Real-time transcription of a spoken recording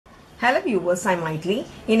Hello viewers, I'm Maitli.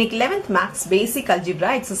 In 11th Maths Basic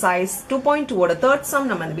Algebra exercise 2.2 oda third sum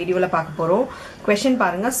நம்ம இந்த வீடியோல பார்க்க போறோம். Question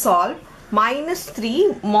பாருங்க. Solve -3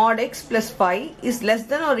 mod x plus 5 is less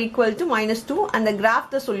than or equal to -2 and the graph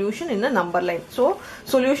the solution in a number line. So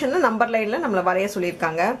solution number lineல நம்மள வரைய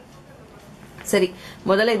சொல்லிருக்காங்க. சரி,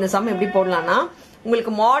 முதல்ல இந்த sum எப்படி போடலாம்னா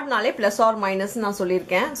உங்களுக்கு modனாலே plus or minus நான்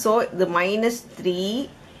சொல்லிருக்கேன். So இது -3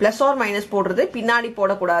 plus or minus போடுறது பின்னாடி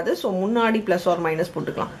போடக்கூடாது. So முன்னாடி plus or minus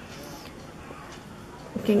போட்டுக்கலாம்.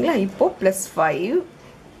 ஓகேங்களா? இப்போ +5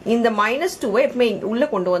 இந்த -2 எப்பமே உள்ள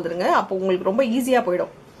கொண்டு வந்துருங்க. அப்போ உங்களுக்கு ரொம்ப ஈஸியா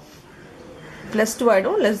போய்டும். +2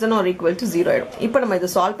 ஆயிடும், less than or equal to 0 ஆயிடும். இப்போ நம்ம இத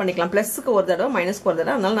சால்வ் பண்ணிக்கலாம். +க்கு ஒரு தடவை மைனஸ்க்கு ஒரு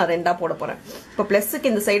தடவை, அதனால நான் ரெண்டா போட போறேன். இப்போ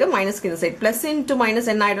 +க்கு இந்த சைடு மைனஸ்க்கு இந்த சைடு. plus into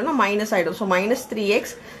minus என்ன ஆயிடும்னா மைனஸ் ஆயிடும். So -3x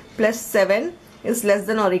 + 7 is less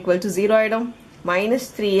than or equal to 0 ஆயிடும்.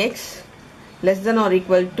 -3x less than or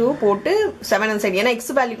equal to போட்டு 7 அந்த சைடு, ஏன்னா x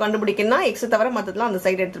வேல்யூ கண்டுபிடிக்கணும்னா x தவிர மத்ததெல்லாம் அந்த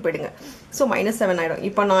சைடு எடுத்து போயிடுங்க. சோ -7 ஆயிடும்.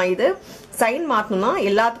 இப்போ நான் இது சைன் மாத்தணும்னா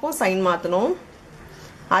எல்லாத்துக்கும் சைன் மாத்தணும்.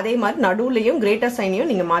 அதே மாதிரி நடுவுலயும் கிரேட்டர்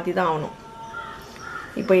சைனையும் நீங்க மாத்தி தான் ஆகணும்.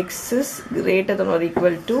 இப்போ x is greater than or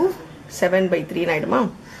equal to 7/3 ஆயிடுமா?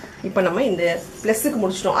 இப்போ நம்ம இந்த பிளஸ்க்கு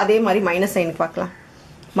முடிச்சிட்டோம். அதே மாதிரி மைனஸ் சைனுக்கு பார்க்கலாம்.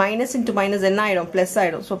 மைனஸ் இன்டு மைனஸ் என்ன ஆயிடும்? பிளஸ்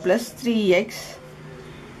ஆயிடும். So +3x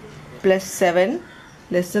 + 7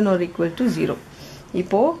 less than or equal to 0.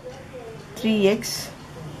 இப்போ 3x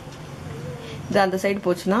இது அந்த சைடு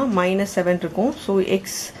போச்சுன்னா -7 இருக்கும். So x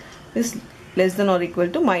is less than or equal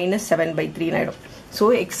to -7/3 ஆயிடும். So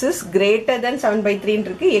x is greater than 7/3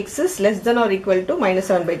 இருக்கு. x is less than or equal to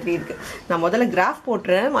 -7/3 இருக்கு. நான் முதல்ல கிராஃப்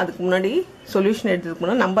போட்றேன். அதுக்கு முன்னாடி சொல்யூஷன் எடுத்துக்கு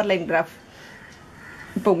முன்னாடி நம்பர் லைன் கிராஃப்.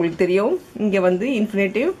 இப்போ உங்களுக்கு தெரியும், இங்க வந்து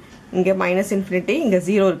இன்ஃபினிட்டிவ், இங்க -∞, இங்க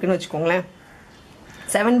 0 இருக்குன்னு வெச்சுக்கோங்களேன்.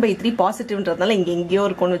 7/3 பாசிட்டிவ்ன்றதுனால இங்க எங்கேயோ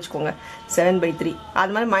இருக்கும்னு வெச்சுக்கோங்க. 7/3.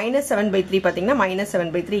 அது மாதிரி -7/3 பாத்தீங்கன்னா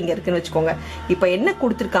 -7/3 இங்க இருக்குன்னு வெச்சுக்கோங்க. இப்போ என்ன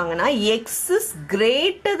கொடுத்திருக்காங்கன்னா x is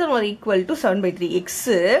greater than or equal to 7/3. x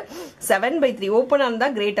 7/3 ஓபனா இருந்தா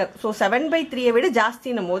கிரேட்டர். சோ 7/3 விட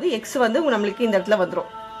ஜாஸ்தினும் போது x வந்து நம்மளுக்கு இந்த இடத்துல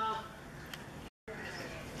வந்துரும்.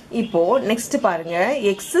 இப்போ நெக்ஸ்ட் பாருங்க,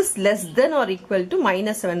 x is less than or equal to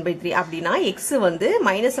 -7/3 அப்படின்னா x வந்து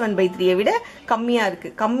 -7/3 விட கம்மியா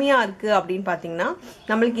இருக்கு அப்படின்னு பாத்தீங்கன்னா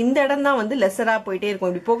நம்மளுக்கு இந்த இடம் தான் வந்து லெஸரா போயிட்டே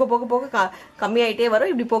இருக்கும். இப்படி போக போக போக கம்மியாயிட்டே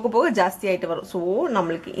வரும், இப்படி போக போக ஜாஸ்தி ஆயிட்டே வரும். சோ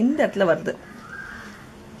நம்மளுக்கு இந்த இடத்துல வருது.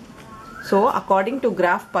 சோ அக்கார்டிங் டு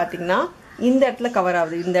கிராஃப் பாத்தீங்கன்னா இந்த இடத்துல கவர்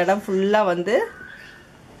ஆகுது. இந்த இடம் ஃபுல்லா வந்து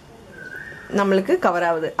நம்மளுக்கு கவர்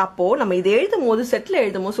ஆகுது. அப்போ நம்ம இதை எழுதும் போது செட்ல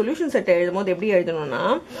எழுதும் போது சொல்யூஷன் செட் எழுதும் போது எப்படி எழுதணும்னா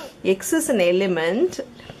x is an element,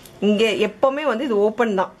 இங்க எப்பவுமே வந்து இது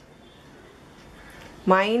ஓபன் தான்.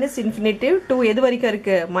 -∞ to எது வரைக்கும்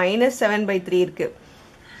இருக்கு? -7/3 இருக்கு.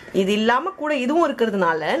 இது இல்லாம கூட இதுவும்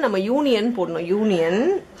இருக்கிறதுனால நம்ம யூனியன் போடணும். யூனியன்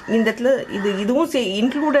இந்த இடத்துல இதுவும்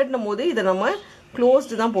இன்க்ளூடட்னும் போது இதை நம்ம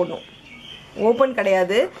க்ளோஸ்டு தான் போடணும். ஓபன்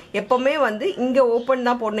கிடையாது. எப்பவுமே வந்து இங்க ஓபன்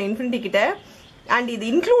தான் போடணும் இன்ஃபினிட்டி கிட்ட. அண்ட் இது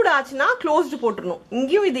இன்க்ளூட் ஆச்சுன்னா க்ளோஸ்டு போட்டுடணும்.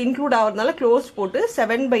 இங்கேயும் இது இன்க்ளூட் ஆகிறதுனால க்ளோஸ் போட்டு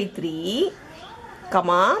 7/3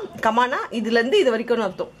 கமானா இதுல இருந்து இது வரைக்கும்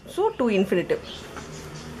அர்த்தம். ஸோ ∞.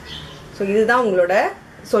 ஸோ இதுதான் உங்களோட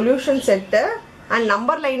சொல்யூஷன் செட்டு. அண்ட்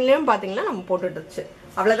நம்பர் லைன்லயும் பாத்தீங்கன்னா நம்ம போட்டுட்டு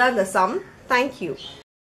அவ்வளவுதான் இந்த சம். தேங்க்யூ.